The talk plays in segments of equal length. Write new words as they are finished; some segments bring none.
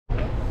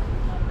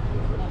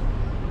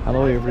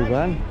Hello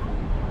everyone.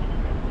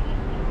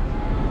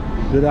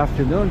 Good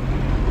afternoon.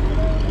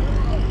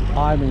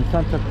 I'm in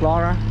Santa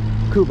Clara,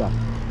 Cuba.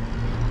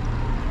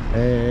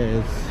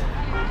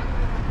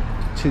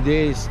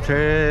 Today is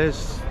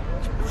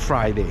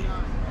Friday.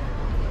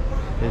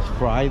 It's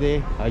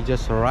Friday. I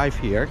just arrived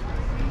here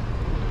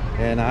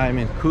and I'm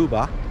in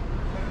Cuba,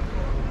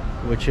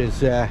 which is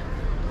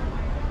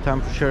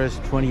temperature is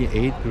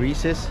 28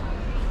 degrees.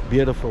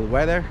 Beautiful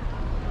weather.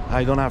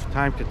 I don't have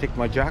time to take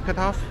my jacket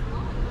off,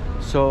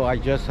 so I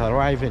just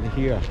arrived in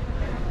here.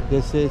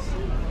 This is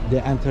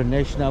the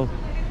international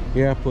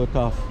airport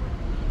of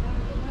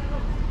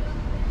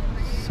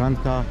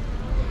Santa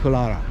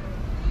Clara.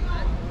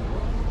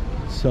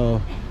 So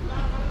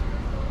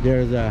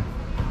there's a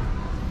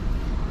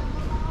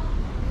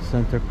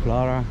Santa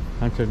Clara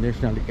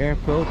International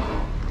Airport,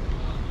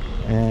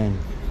 and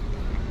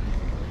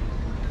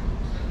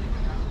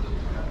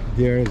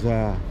there's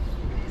a,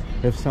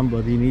 if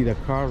somebody need a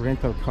car,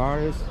 rental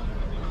cars,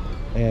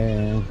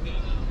 and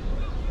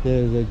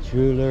there's a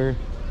jeweler,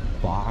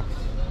 box,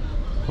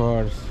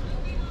 purse,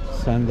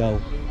 sandal,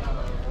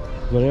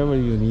 whatever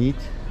you need.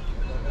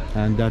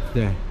 And that's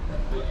the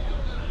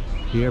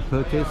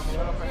airport is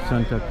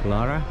Santa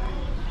Clara.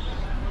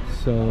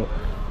 So,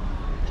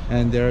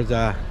 and there's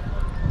a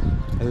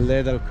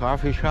little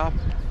coffee shop,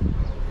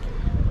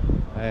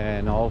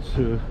 and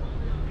also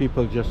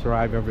people just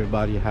arrive.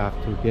 Everybody have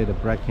to get a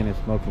break and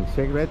smoking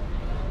cigarette.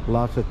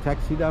 Lots of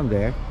taxi down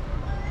there,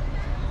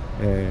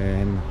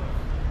 and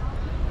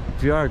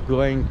we are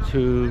going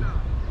to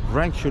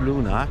Rancho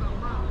Luna,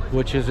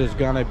 which is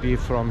gonna be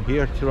from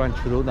here to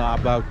Rancho Luna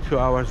about 2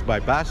 hours by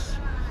bus.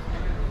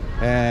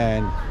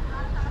 And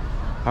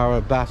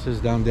our bus is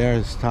down there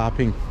is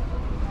stopping,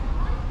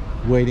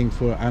 waiting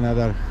for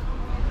another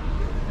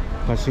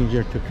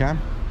passenger to come.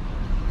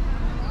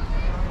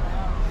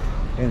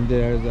 And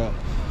there's a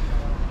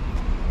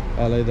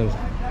little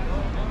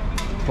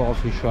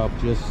coffee shop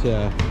just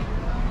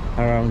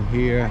around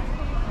here,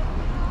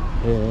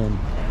 and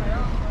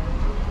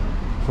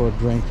for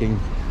drinking.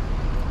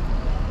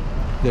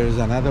 There's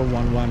another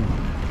one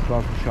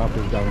coffee shop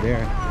is down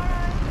there,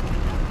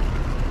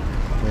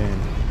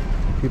 and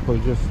people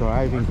just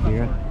arriving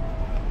here.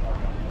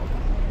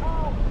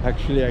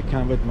 Actually, I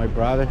come with my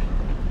brother,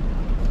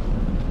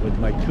 with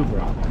my two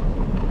brothers.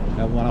 I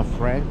have one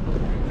friend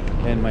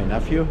and my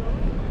nephew.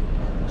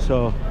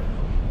 So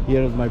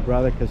here is my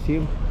brother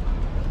Kasim.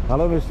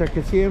 Hello, Mr.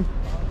 Kasim.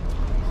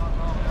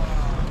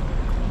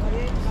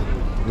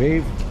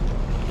 Wave.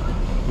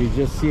 You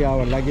just see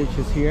our luggage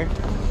is here.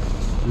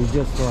 We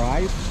just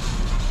arrived,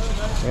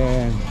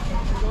 and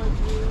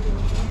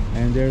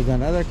there's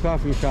another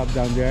coffee shop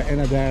down there,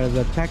 and there is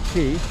a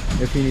taxi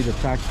if you need a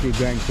taxi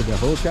going to the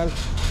hotel.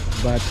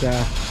 But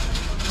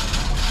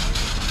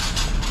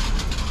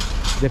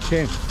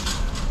depends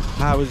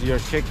how is your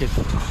ticket.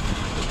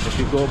 If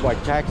you go by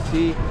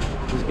taxi,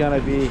 it's gonna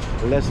be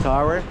less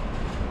hour.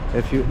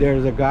 If you,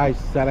 there's a guy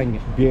selling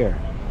beer.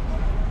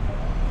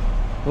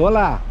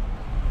 Hola,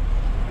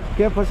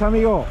 ¿qué pasa,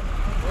 amigo?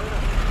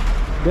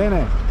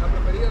 Bene.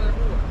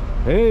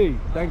 Hey,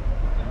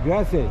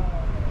 gracias.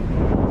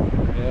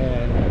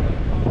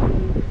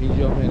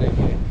 اینجا میره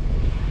که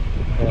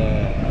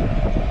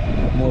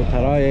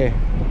موترهای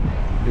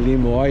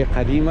لیموهای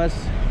قدیم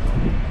است.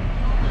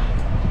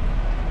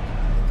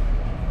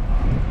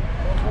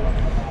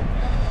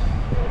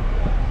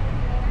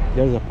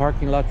 There's a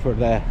parking lot for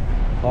the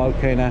all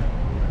kind of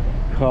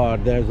car.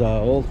 There's a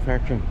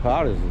old-fashioned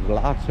car. There's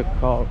lots of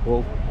car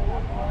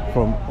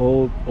from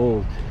old.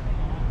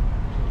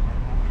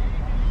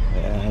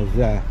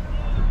 As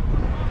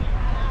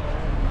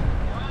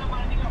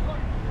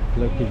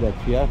look at that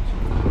Fiat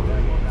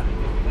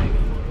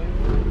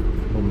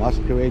from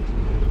Muscovite.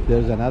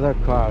 There's another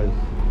car,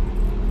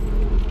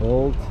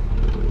 old,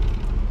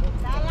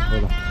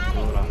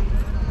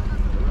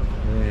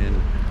 and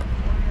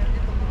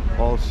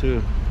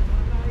also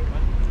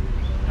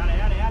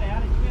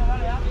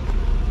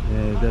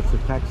that's a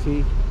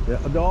taxi.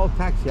 They're all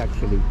taxi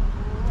actually.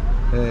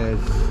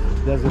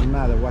 Doesn't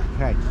matter what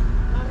kind.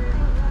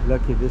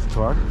 Look at this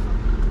car,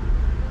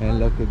 and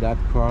look at that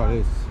car.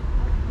 Is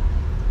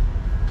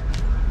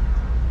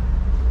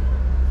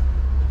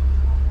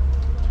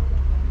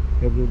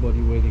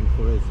everybody waiting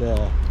for his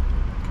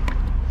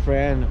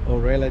friend or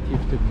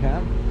relative to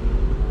come.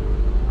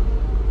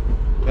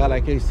 Well,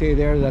 like I say,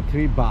 there's a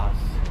 3 bus,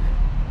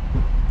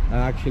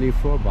 actually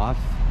 4 bus.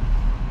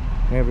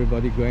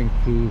 Everybody going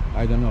to,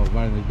 I don't know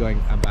where they're going,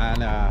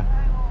 Habana,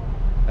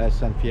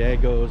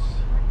 Santiago's,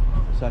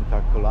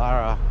 Santa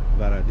Clara,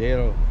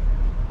 Varadero,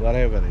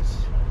 whatever it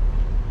is.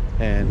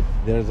 And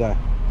there's a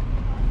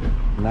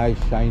nice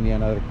shiny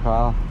another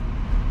car.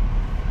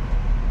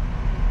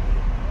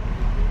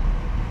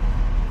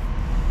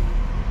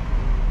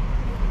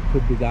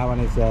 Could be that one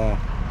is a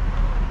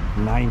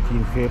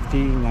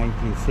 1950,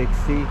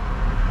 1960,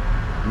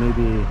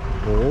 maybe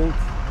old.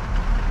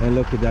 And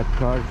look at that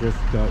car just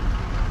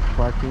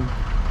parking.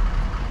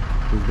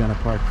 He's gonna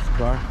park his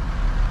car.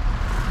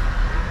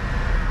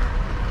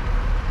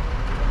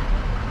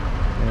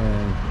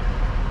 And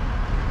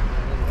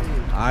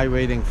I'm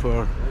waiting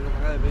for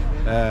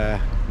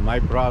my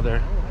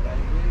brother,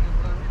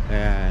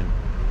 and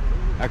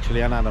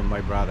actually another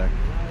my brother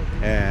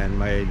and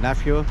my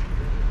nephew.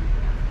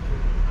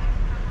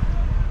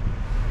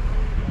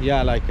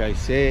 Yeah, like I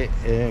say,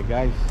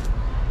 guys,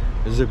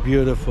 it's a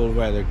beautiful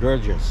weather,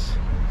 gorgeous.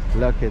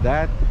 Look at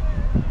that.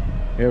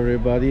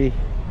 Everybody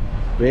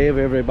wave,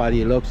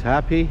 everybody looks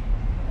happy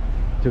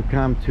to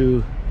come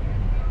to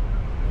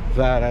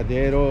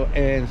Varadero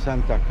and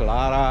Santa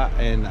Clara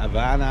and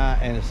Havana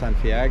and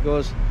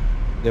Santiago's.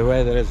 The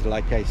weather is,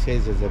 like I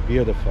said, is a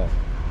beautiful.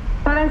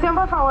 Atención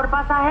por favor,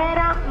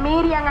 pasajera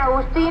Miriam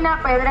Agustina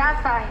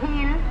Pedraza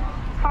Gil,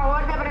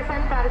 favor de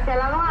presentarse a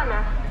la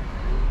aduana.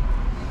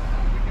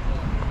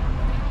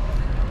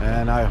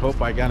 And I hope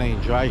I'm gonna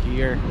enjoy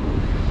here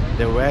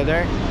the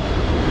weather.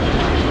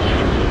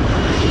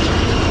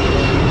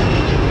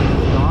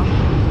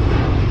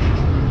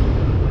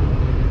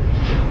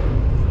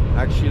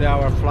 Actually,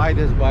 our flight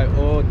is by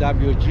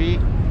OWG.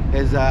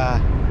 Is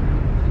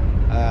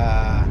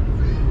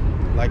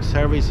like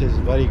service is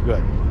very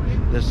good.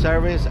 The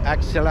service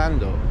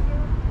excellendo.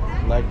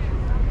 Like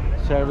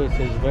service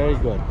is very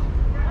good.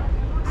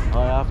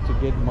 I have to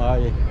get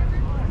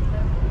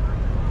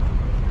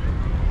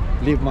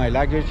leave my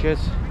luggages,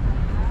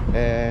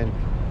 and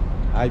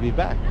I'll be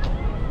back.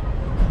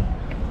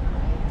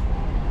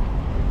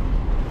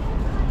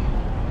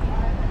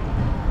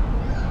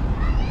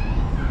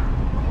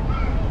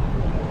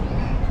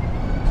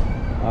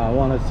 I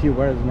want to see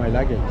where's my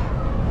luggage.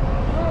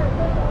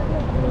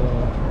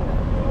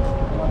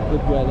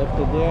 Could be I left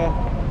it there.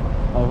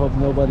 I hope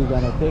nobody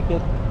gonna take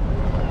it.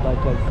 Like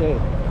I said,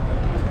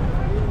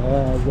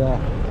 it's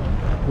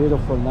a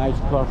beautiful, nice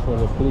car for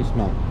the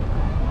policeman.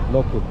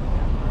 Look it.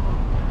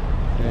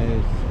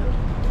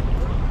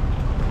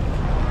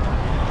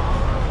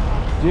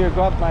 Dear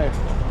God,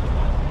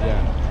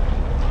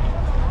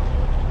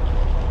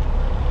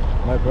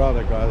 my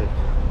brother got it.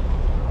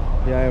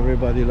 Yeah,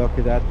 everybody look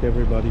at that.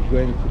 Everybody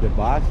going to the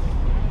bus.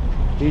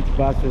 Each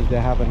buses, they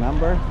have a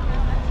number.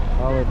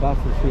 Our bus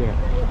is here.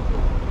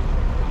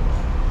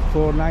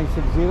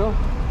 4960.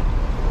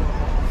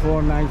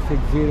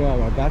 4960,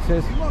 our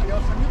buses.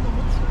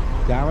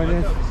 Down it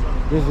is.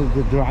 This is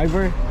the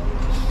driver.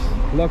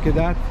 Look at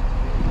that.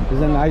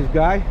 He's a nice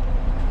guy.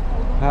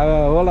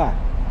 Hola.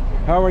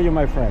 How are you,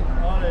 my friend?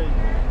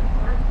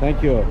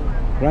 Thank you.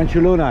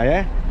 Rancho Luna,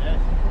 yeah?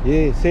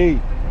 Yes. Yeah,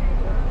 see.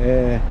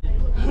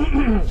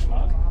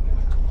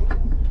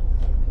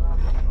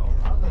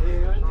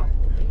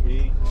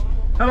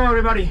 Hello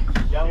everybody.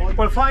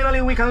 Well,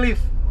 finally we can leave,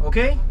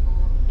 okay?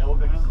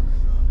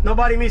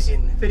 Nobody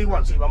missing.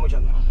 31, sí, vamos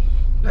echando.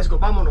 Let's go,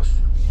 vámonos.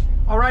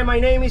 Alright, my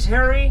name is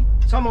Harry.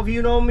 Some of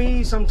you know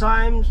me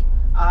sometimes.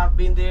 I've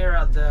been there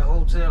at the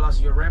hotel as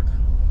your rep.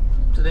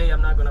 Today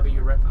I'm not gonna be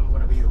your rep, I'm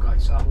gonna be your guy.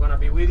 So I'm gonna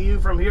be with you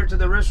from here to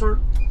the resort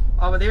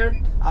over there.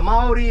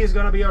 Amaury is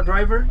gonna be our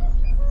driver.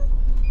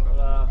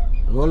 Hola.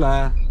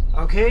 Hola.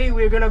 Okay,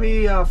 we're gonna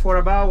be for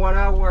about 1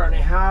 hour and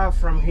a half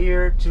from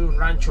here to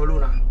Rancho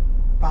Luna,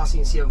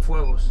 passing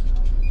Cienfuegos.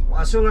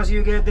 As soon as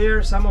you get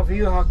there, some of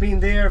you have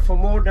been there for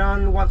more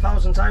than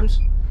 1,000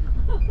 times.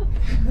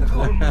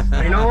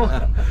 I know.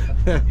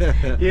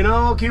 You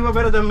know Cuba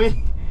better than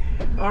me.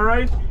 All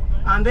right.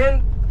 And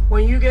then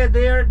when you get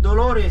there,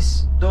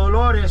 Dolores,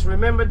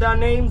 remember that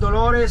name?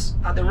 Dolores,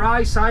 at the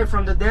right side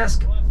from the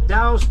desk,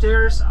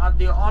 downstairs at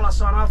the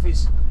Holason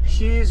office.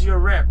 She's your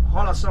rep,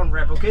 Holason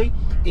rep, okay?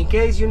 In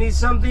case you need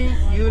something,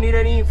 you need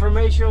any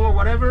information or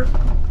whatever,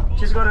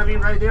 she's gonna be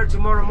right there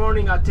tomorrow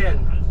morning at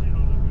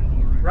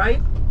 10,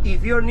 right?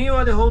 If you're new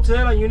at the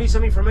hotel and you need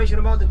some information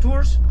about the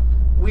tours,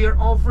 we are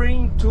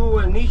offering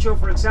to El Nicho,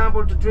 for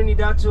example, to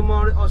Trinidad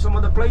tomorrow or some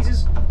other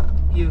places.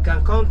 You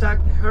can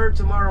contact her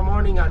tomorrow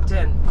morning at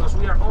 10 because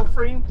we are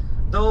offering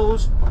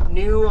those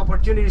new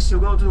opportunities to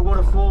go to the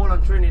waterfall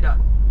on Trinidad,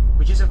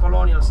 which is a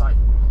colonial site.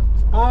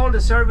 All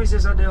the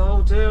services at the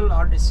hotel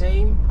are the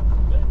same,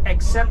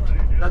 except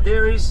that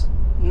there is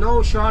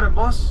no charter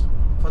bus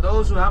for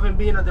those who haven't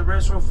been at the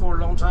resort for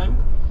a long time.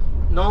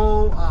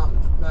 No,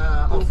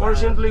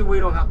 unfortunately, we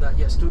don't have that.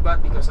 Yes, too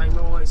bad, because I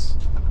know it's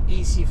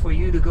easy for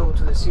you to go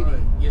to the city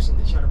using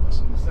the shuttle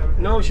bus.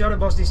 No shuttle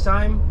bus this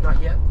time, not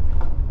yet.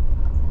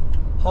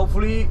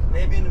 Hopefully,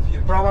 maybe in the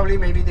future. Probably,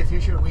 maybe in the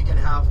future we can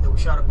have the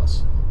shuttle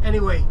bus.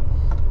 Anyway,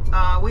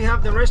 we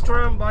have the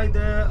restaurant by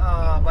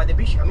the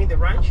beach. I mean the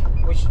ranch,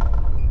 which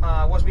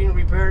was being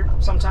repaired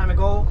some time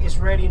ago. It's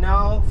ready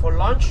now for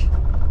lunch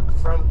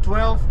from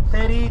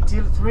 12:30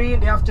 till 3 in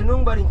the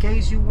afternoon. But in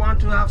case you want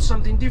to have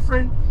something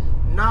different,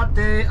 not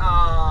the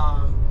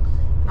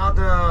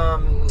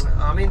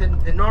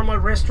normal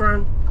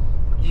restaurant,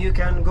 you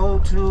can go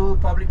to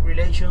public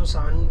relations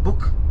and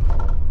book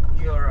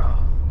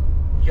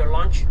your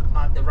lunch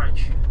at the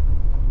ranch.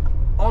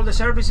 All the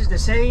services the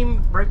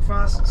same: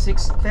 breakfast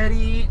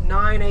 6:30,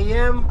 9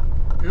 a.m,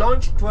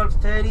 lunch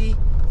 12:30,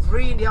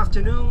 3 in the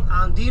afternoon,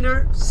 and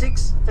dinner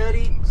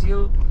 6:30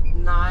 till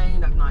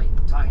 9 at night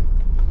time.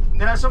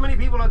 There are so many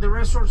people at the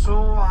resort,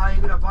 so I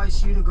would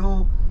advise you to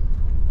go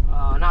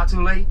not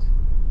too late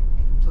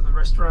to the the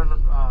restaurant.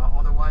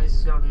 Otherwise,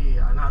 it's gonna be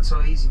not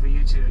so easy for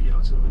you to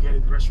to get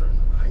in the restaurant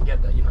and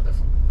get the the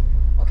food.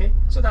 Okay,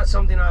 so that's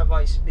something I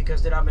advise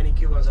because there are many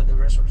Cubans at the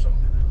restaurant, so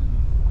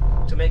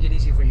to make it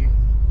easy for you.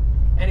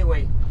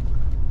 Anyway,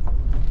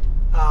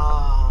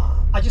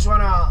 I just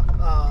wanna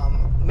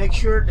make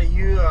sure that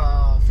you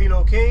feel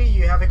okay.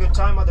 You have a good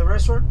time at the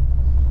restaurant.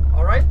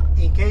 All right.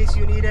 In case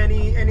you need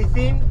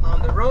anything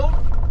on the road,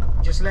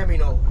 just let me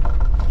know.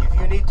 If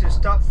you need to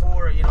stop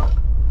for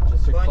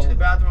Just going to the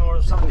bathroom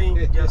or something,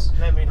 just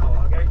let me know.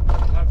 Okay.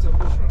 Lots of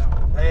bush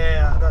around.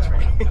 Yeah, that's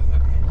right.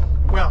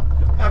 Well,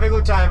 have a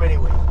good time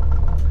anyway.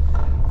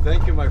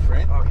 Thank you, my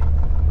friend. Okay.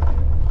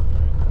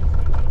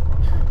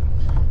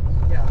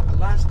 Yeah,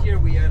 last year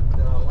we had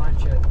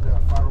lunch at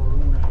Faro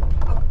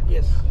Luna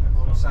Yes.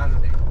 on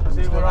Saturday. So We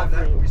you still were have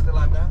that? offering- We still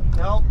have that?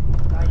 No,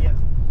 not yet.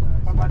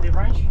 What about the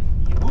ranch?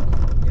 You book?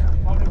 Yeah.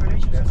 Public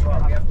relations. That's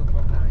right. We have to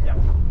book now. Yeah.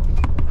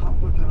 How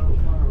about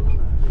Faro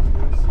Luna?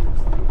 There seems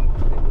to be one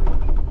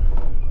thing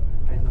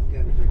I don't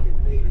care if I can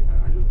pay it,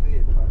 I will pay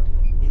it, but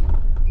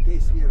in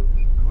case we are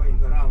going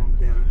around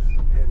their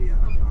area,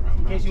 around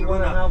In case you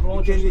wanna Barcelona, have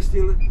lunch or can we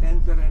still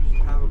enter and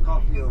have a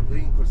coffee or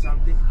drink or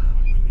something?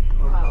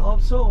 Or I no?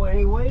 hope so.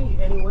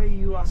 Anyway,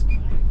 you ask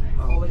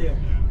over there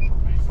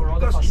for all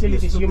the Because it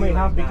facilities used to you may be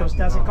have like because that,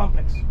 that's a no.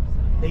 complex.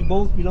 They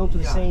both belong to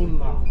the Yeah.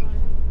 same.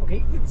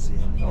 Okay. Let's see.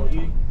 So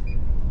you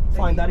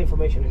find that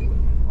information anyway.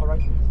 All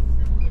right.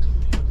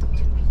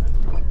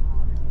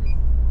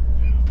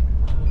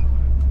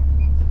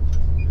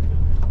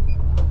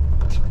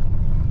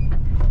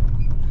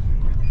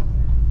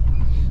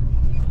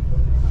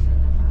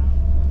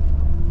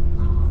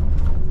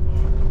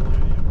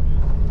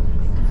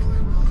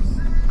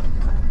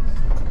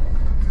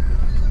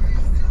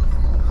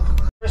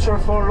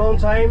 For a long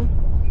time,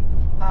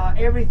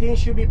 everything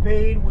should be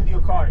paid with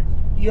your card.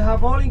 You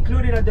have all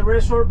included at the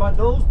resort, but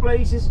those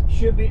places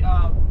should be,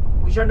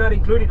 which are not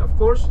included, of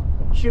course,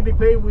 should be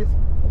paid with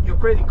your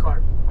credit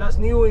card. That's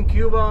new in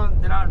Cuba.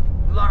 There are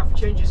a lot of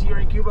changes here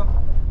in Cuba,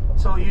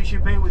 so you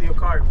should pay with your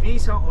card,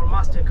 Visa or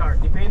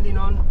MasterCard, depending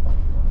on,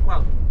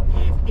 well,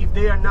 if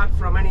they are not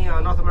from any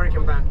North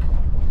American bank.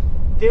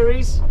 There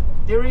is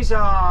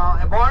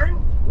a bar.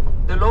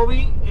 The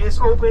lobby is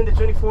open the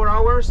 24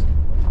 hours.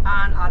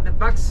 And at the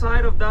back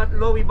side of that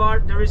lobby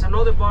bar, there is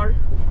another bar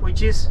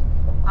which is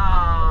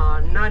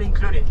not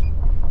included.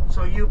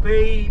 So you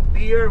pay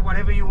beer,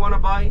 whatever you want to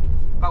buy,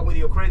 but with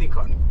your credit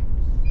card.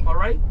 All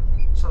right?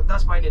 So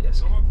that's by the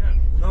desk.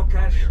 No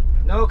cash?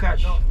 No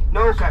cash.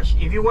 No cash.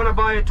 If you want to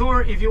buy a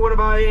tour, if you want to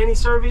buy any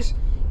service,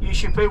 you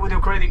should pay with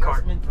your credit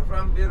card.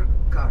 From their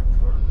card?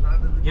 For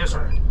not the Yes,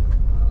 sir.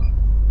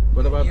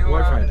 What about You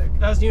Wi-Fi? are-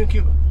 That's new in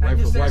Cuba. And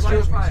you say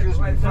Wi-Fi. Excuse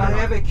me. If I Wi-Fi.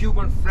 have a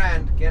Cuban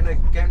friend, can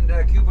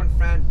the Cuban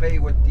friend pay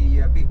with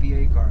the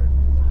PPA card?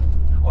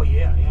 Oh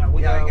yeah.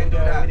 With Yeah, I can do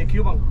that. With the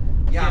Cuban.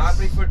 Yeah, Yes. I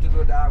prefer to do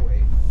it that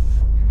way.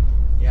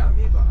 Yeah.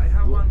 Amigo, I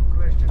have one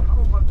question.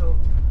 How about the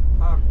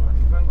agua?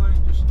 If I'm going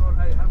to store,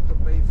 I have to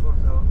pay for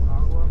the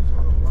agua?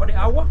 For the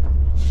agua,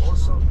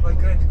 Also by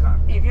credit card?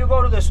 if you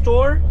go to the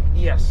store,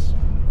 yes.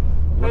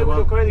 What Pay with your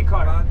about- credit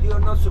card. But you are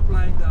not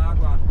supplying the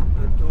agua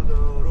to the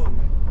room.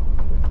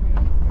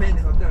 Many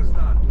hotels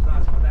does,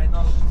 but I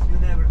know you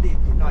never did.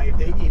 No, if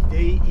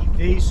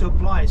they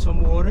supply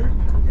some water,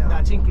 Yeah.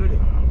 that's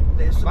included.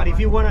 They But supply- if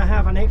you want to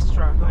have an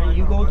extra No, I and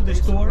you know, go but to the they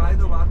store, supply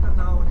the water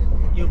now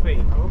in you pay.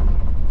 the room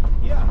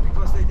yeah,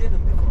 because they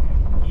didn't before.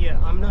 yeah,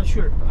 I'm not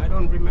sure. I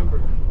don't remember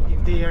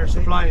if they are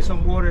supplying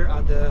some water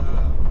at the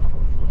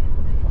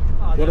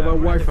What about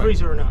the Wi-Fi?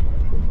 freezer or not.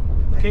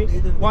 Okay, They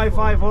didn't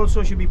Wi-Fi before.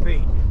 also should be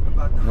paid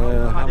But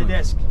how, How at the much?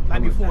 desk How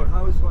like much? before. and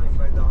how is going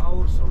by the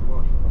hours or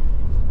what?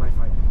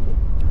 Wi-Fi.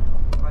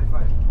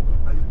 Wi-Fi.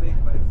 Are you paid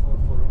by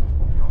for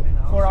how many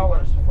hours? 4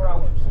 hours, 4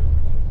 hours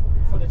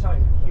for the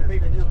time. You pay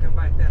for Then the you time. can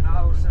buy 10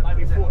 hours and Like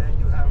before. then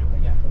you have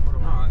Yeah. for a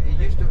No, month. it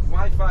used to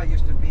Wi-Fi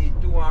used to be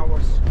 2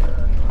 hours,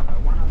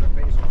 100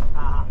 pesos.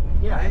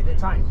 Yeah, Right? the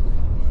time.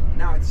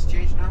 Now it's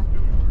changed now,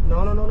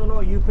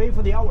 No. You pay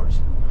for the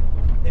hours.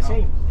 The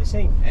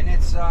same. and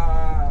it's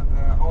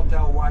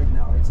hotel wide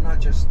now. It's not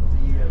just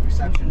the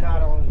reception.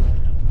 Not only.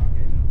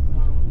 Okay.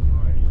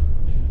 All right.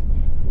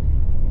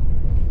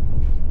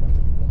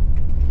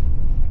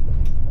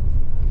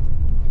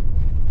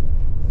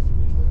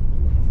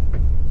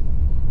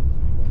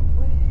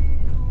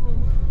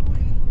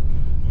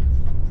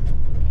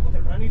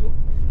 Tempranito.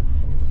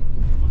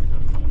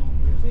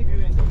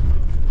 Simplemente.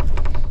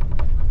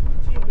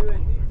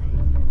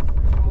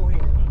 Vamos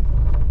bien.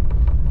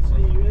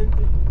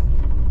 6:20.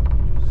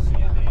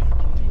 7.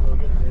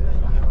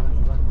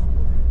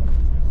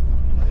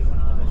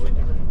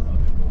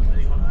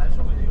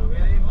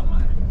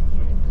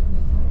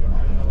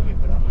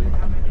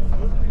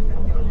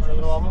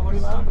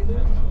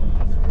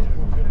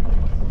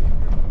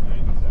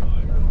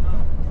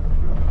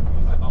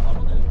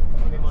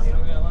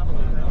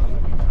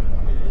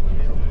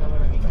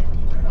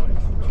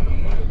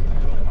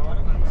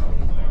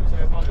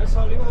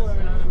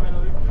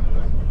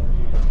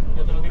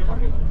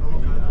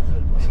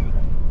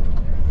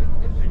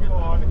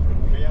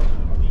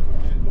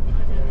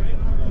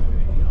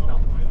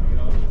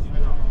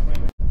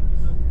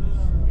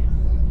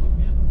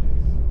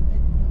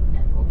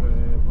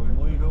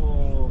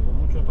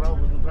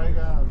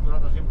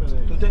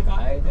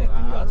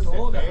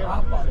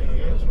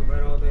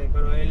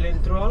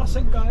 la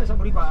cerca esa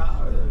por ahí para...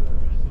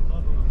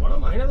 Bueno,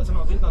 imagínate, se me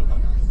va a pintar tan.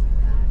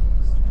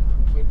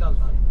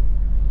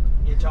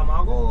 Y el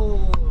chamaco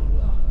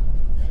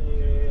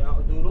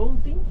duró un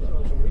tiempo,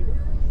 pero se murió.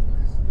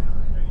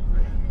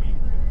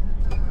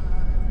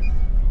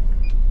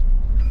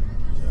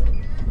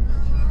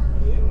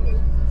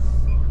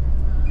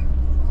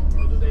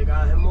 Tú te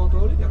caes en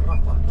motor y te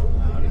raspas todo.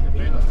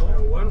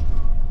 Pero bueno,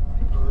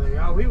 no te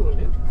quedas vivo,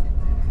 ¿entiendes?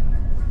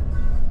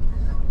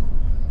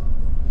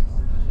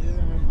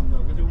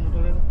 ¿Qué tipo de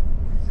motor era?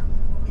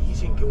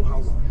 Dicen que un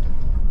jaguar.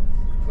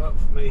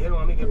 Me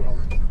dijeron a mí que era un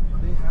jaguar.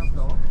 They have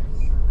dog.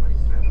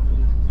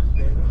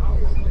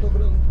 Jaguar, no te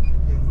creo.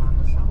 In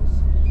mama's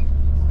house.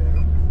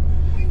 Better.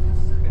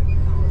 Better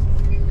house.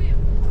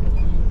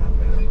 You have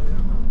better with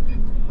your mom.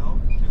 No?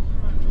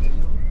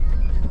 You?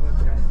 What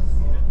kind?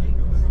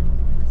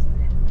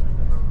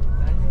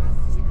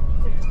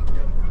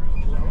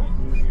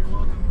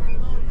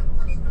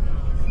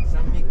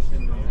 Some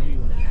mixing, no?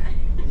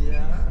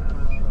 Yeah.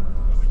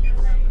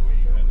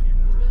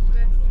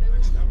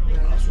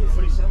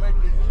 Sufrí. Some I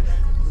pictures.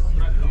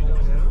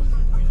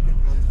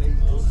 On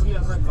Facebook. Sufrí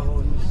el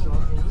recador. You saw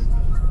him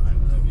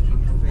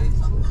on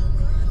Facebook.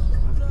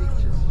 On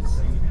pictures.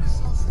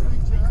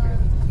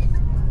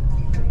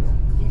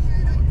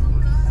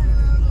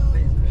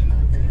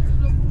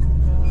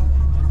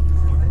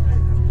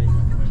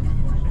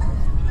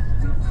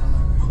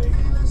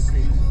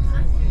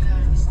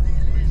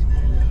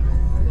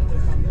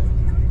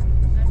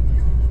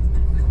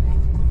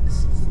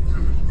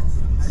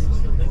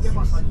 Hay que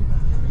pasar.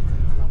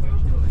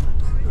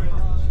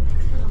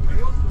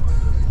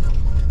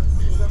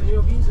 Nunca he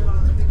tenido 15,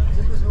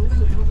 siempre segundo.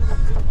 Yo no sé por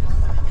qué.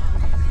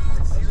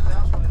 Ese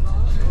pedazo de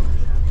lado.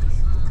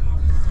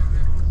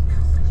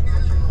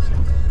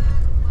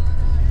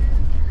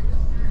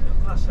 ¿Qué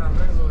clase de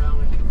arreglo le han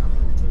hecho?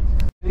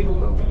 Digo,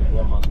 bro.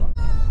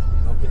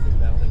 Okay, the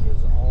building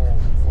is all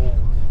old.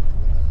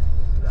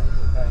 That was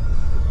the kind of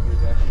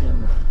possession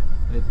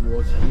it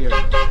was here.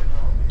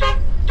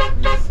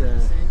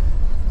 It's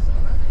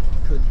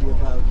could be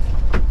about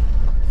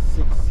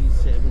 60,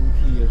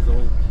 70 years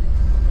old.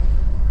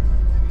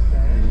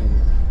 And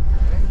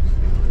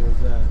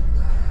there's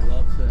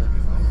lots of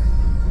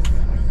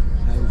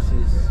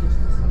houses,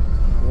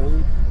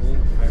 old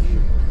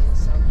fashioned.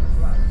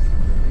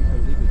 People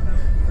live in.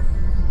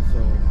 So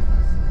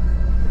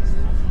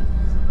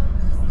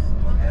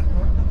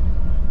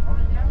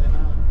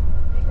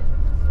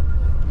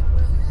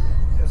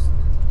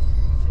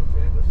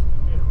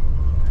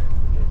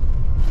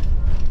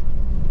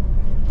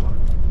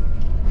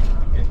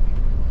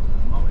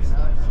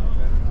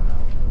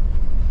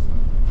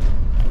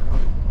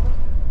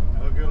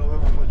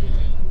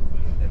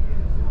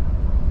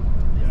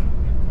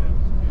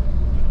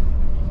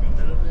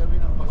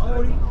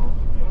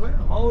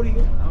Mauri,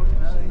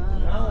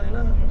 nada de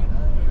nada.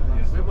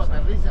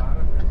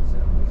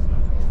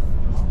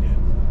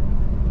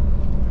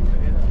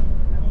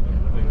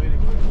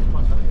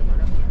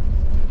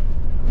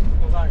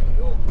 O sea,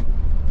 yo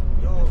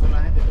son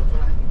la gente que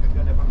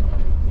encarga de pan,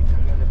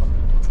 encarga de pan.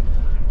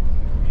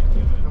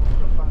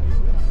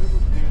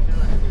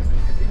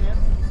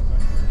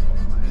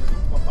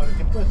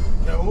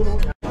 seguro.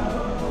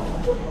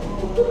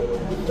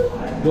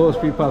 Those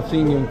people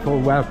singing for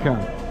welcome.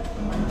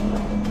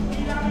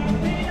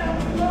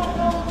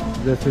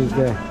 This is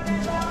the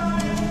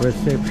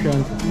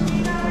reception,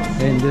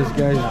 and this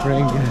guy's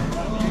bring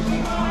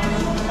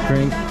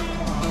drink.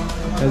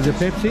 Is it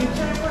Pepsi?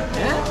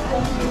 Yeah?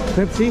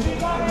 Pepsi?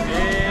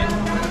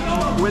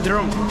 With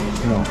rum.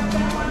 No.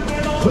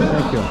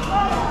 Thank you.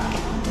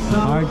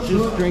 I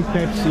just drink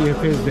Pepsi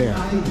if it's there.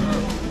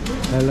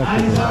 I love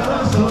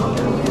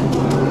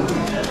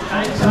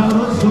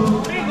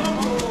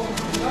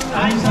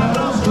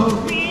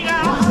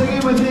Once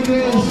again with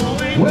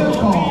English,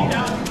 welcome.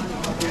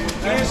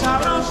 Qué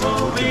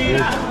sabroso,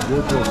 mira,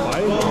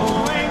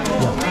 como vengo,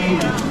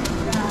 mira,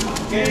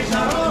 qué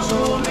sabroso,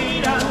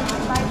 mira,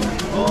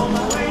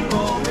 como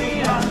vengo,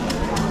 mira,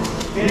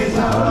 qué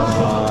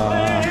sabroso,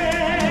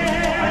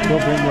 Go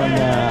bring one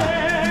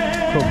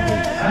Coke,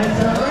 please.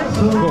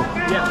 Coke.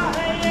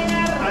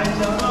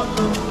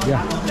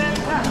 Yeah.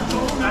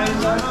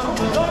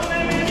 donde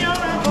me dio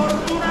una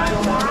fortuna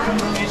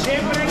que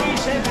siempre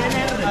quise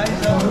tener.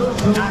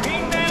 La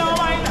gente lo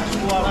baila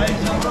suave,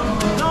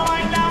 lo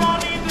baila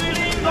bonito y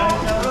lindo,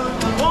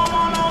 como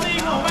lo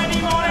digo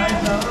Benimore,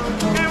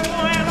 qué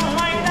bueno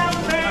baila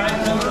usted,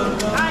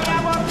 allá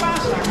por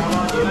Pasa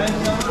Caballo,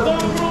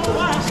 con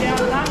rumbo hacia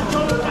la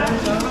solta,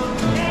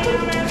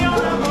 ella me dio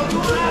una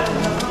fortuna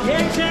y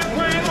ese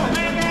juego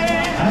me quedé,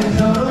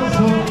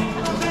 sabroso.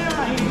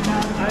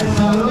 ay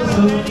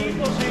sabroso,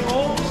 Benito se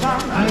goza,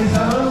 Ay,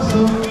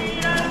 sabroso.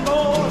 mira el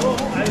coro,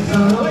 Ay,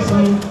 sabroso.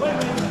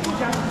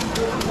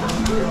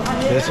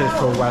 This is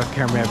for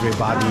welcome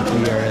everybody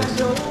here.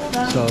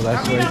 So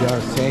that's why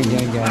they're singing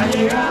and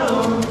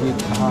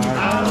guitar.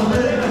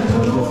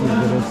 This is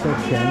the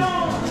reception.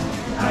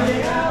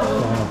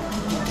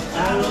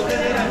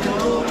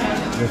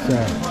 So it's a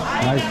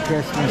nice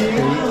Christmas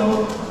tree.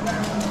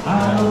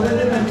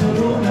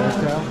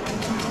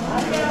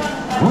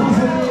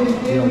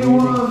 are leaving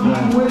from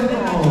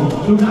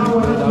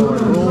our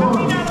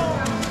room.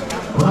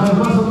 Una vez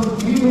más,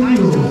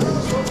 bienvenidos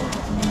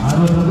a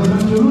nuestra tierra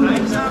Cholula.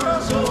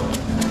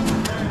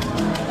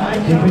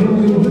 Esperemos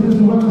que disfruten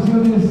sus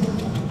vacaciones.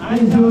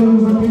 Enjoy your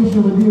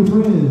vacation with your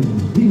friends.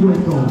 Be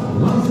welcome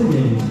once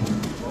again.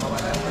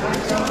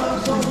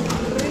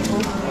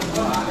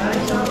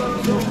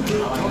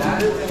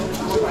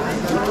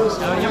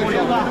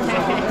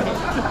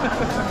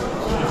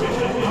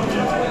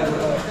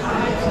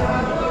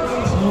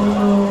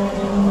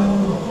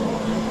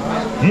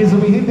 Eso,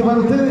 mi gente, para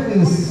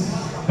ustedes.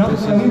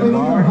 Damos la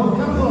bienvenida a Juan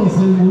Carlos,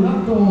 el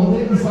mulato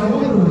del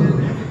sabor.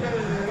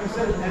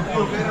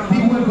 Be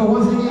welcome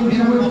once again, be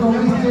welcome,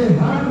 Mr.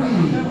 Harry.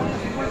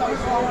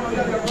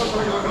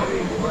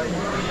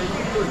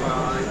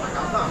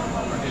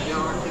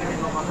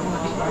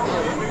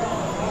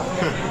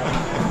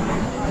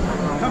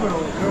 Pero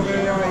creo que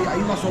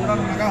ahí va a sobrar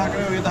una caja,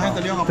 creo que esta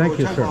gente le van a Thank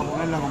you, aprovechar sir. para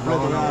ponerla completa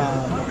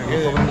para que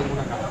quede.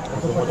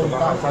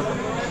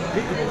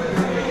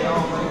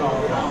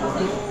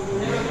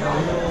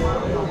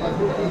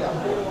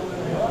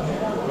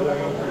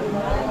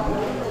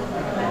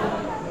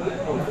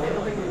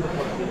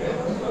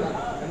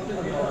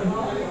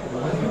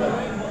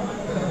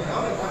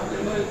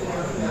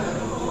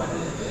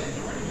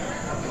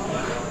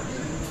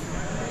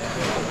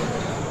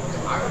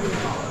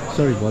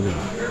 Sorry, buddy.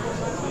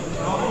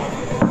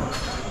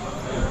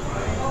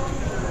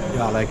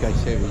 Yeah, like I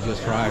said, we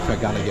just arrived. I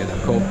gotta get a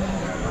Coke.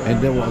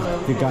 And there was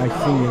the guy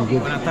singing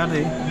good. Buenas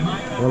tardes.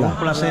 Hola. Un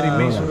placer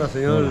inmenso. Hola.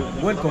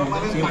 Señor. Welcome.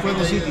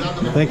 Cienfuegos City.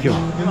 Thank you.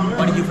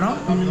 Where are you from?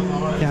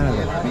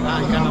 Canada.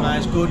 Canada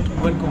is good.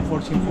 Welcome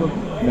for Cienfuegos.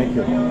 Thank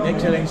you.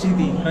 Excellent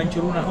city.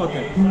 Rancho Luna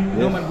Hotel.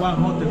 Number one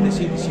hotel in the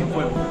city,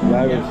 Cienfuegos.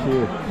 Yeah, I will see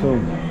you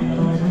soon.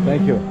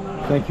 Thank you.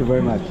 Thank you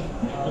very much.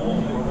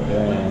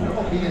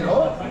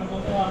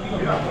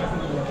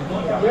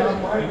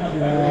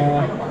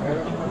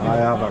 I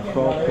have a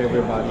Coke,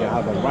 everybody. I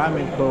have a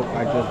ramen Coke.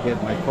 I just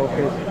get my Coke.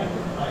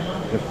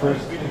 The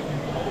first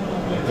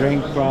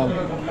drink from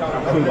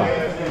Cuba.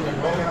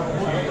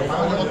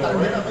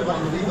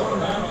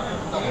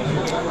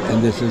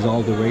 And this is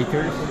all the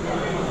waiters.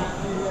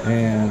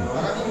 And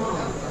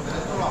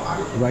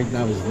right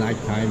now it's night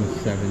time,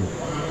 it's 7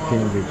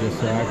 p.m. We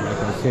just arrived, like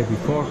I said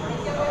before.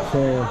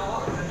 So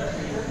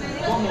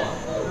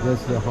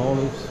that's the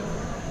halls.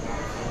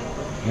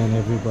 And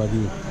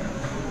everybody,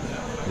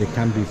 they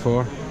come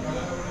before.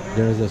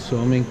 There is a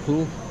swimming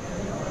pool,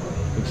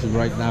 which is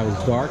right now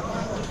is dark.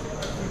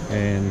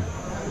 And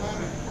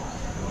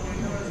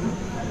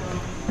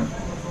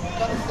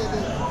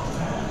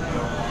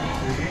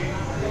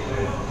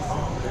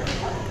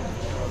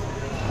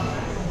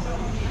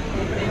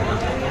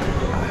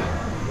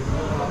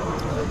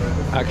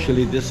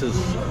actually this is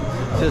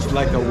just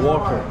like a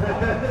water.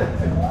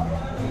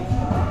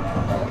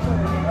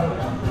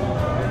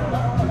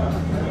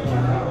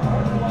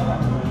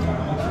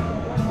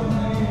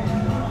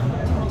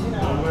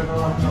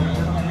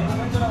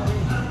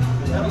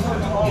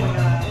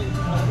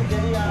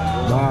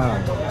 Wow.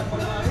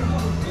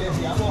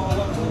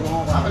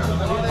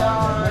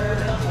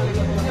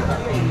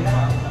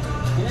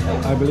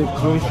 I believe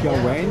crucial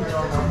rain.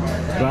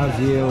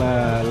 Brazil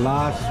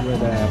lost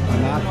with a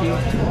penalty.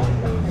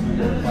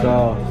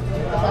 So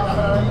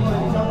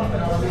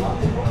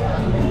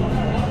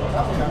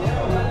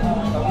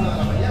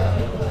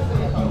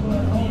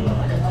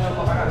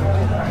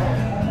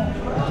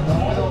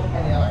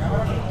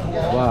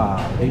wow,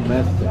 he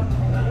messed it.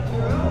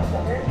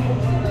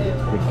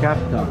 The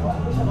captain.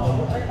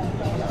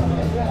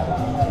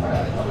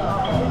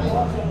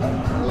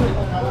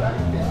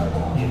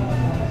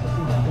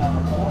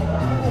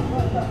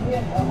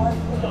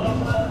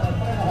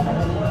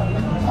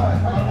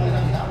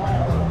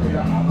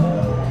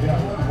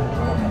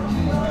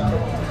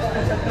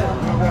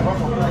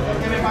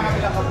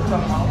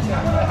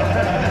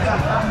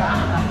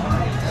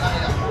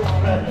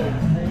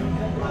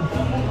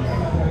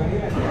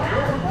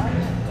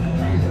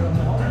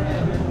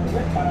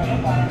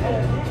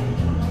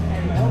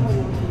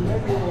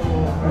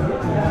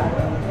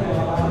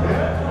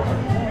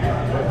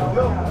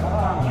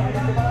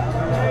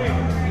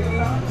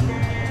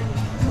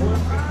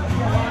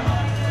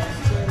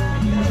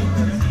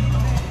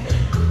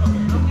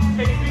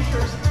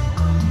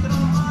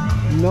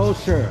 No,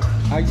 sir.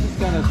 I just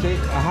gonna say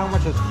how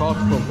much it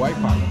costs for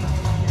Wi-Fi.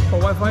 For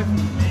Wi-Fi,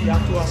 you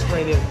have to ask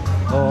right there.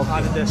 Oh,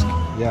 At the desk.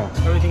 yeah.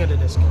 Everything at the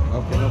desk.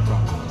 Okay, no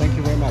problem. Thank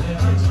you very much.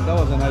 That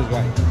was a nice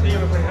guy.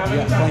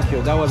 Yeah, thank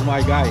you. That was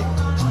my guy.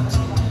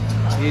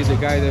 He's the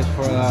guy that's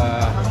for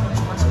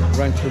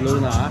Rancho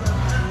Luna.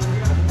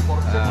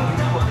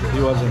 He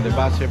was in the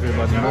bus.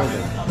 Everybody knows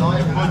it.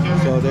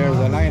 So there's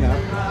a lineup.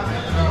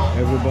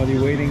 Everybody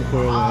waiting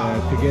for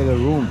to get a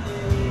room.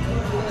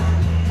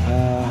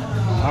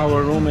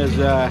 Our room is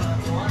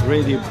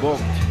already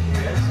booked.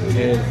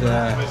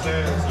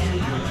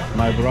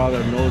 My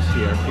brother knows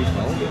here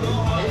people,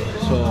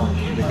 so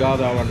we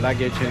got our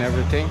luggage and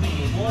everything,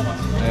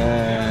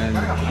 and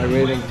I'm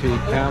waiting to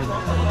come.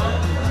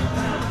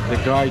 the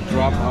guy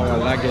dropped our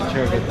luggage,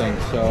 everything.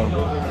 So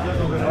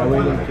I'm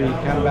waiting till he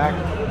come back.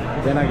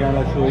 Then I'm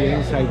gonna show you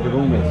inside the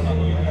room is.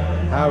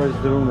 How is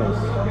the room is?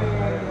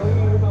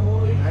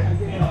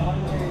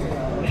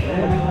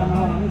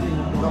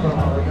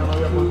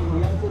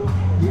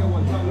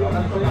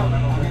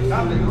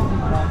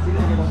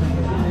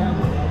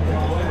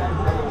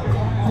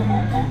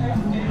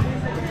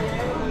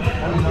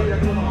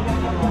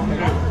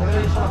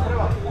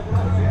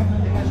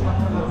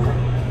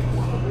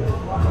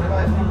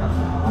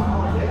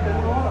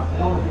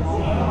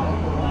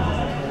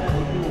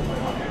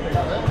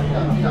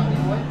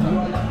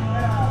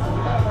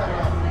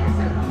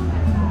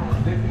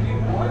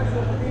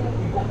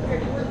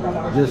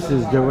 This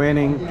is the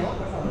winning.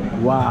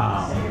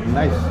 Wow,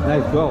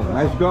 nice goal,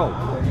 nice goal.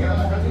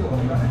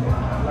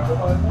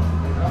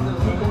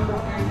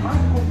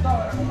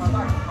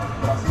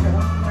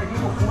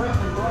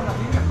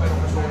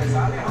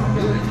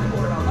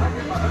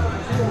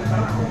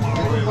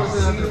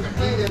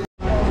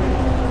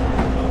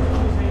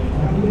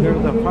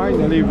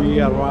 Finally we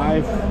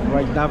arrived.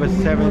 Right now it's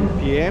 7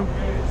 p.m.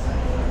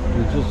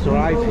 We just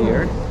arrived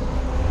here.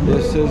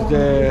 This is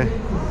the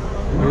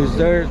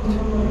resort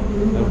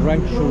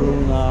Rancho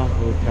Luna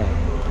Hotel.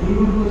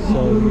 So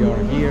we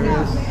are here,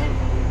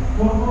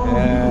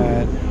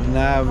 and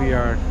now we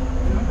are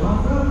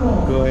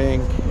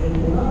going to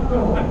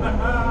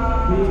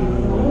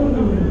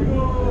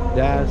the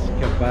desk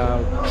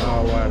about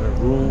our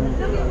room,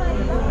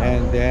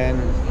 and then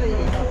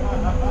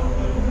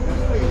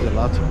there's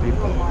lots of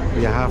people.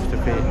 We have to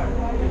pay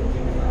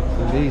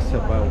at least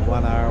about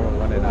 1 hour,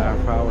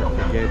 1.5 hours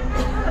to get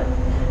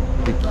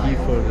the key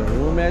for the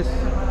room.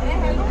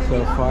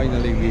 So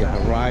finally we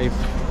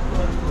arrived,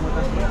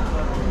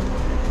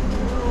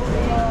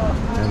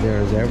 and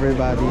there's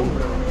everybody.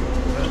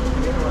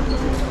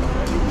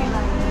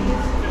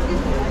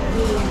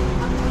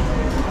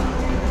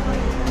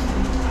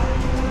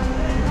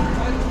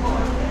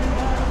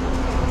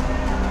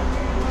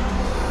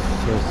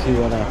 So see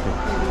what happens.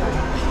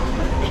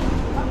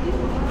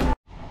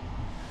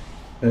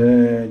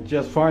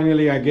 Just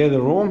finally I get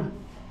a room.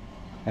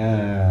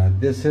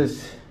 This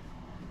is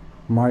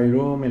my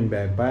room in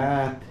bed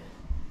bath.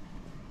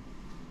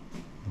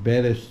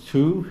 Bed is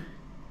 2,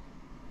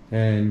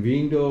 and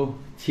window,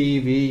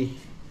 TV.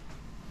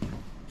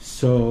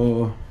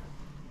 So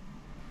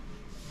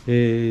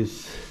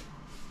is,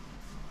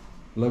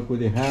 look what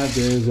they have.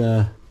 There's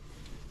a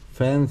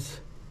fence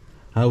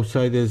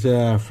outside. Is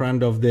a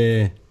front of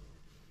the,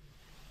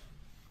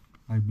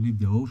 I believe,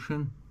 the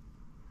ocean.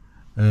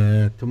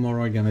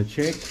 Tomorrow I'm gonna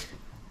check.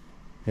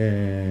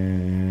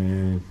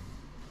 And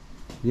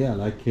yeah,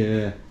 like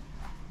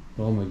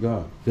oh my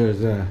god,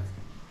 there's a,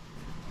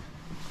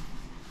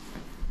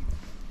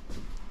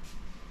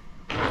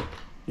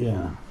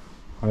 yeah,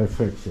 I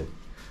fix it.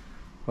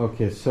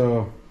 Okay,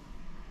 so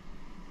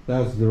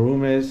that's the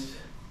room is.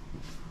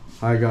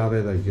 I got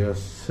it. I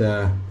just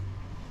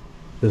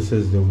this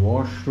is the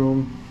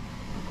washroom.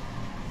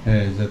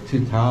 There's a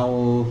 2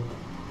 towel.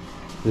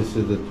 This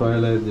is the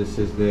toilet. This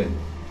is the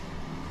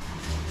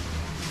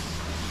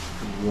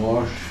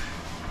wash,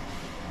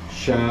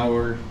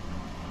 shower,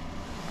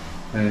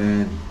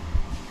 and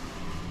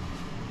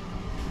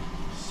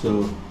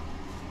so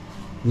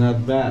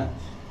not bad.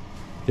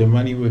 The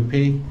money we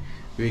pay,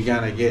 we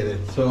gotta get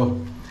it.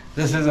 So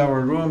this is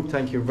our room.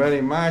 Thank you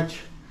very much.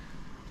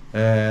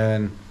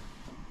 And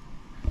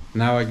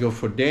now I go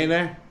for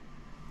dinner.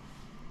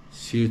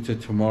 See you till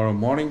tomorrow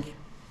morning.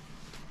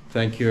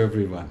 Thank you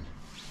everyone.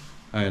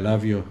 I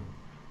love you.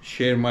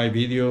 Share my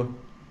video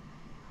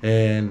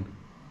and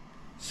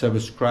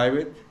subscribe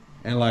it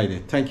and like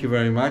it. Thank you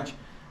very much.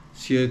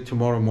 See you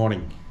tomorrow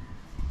morning.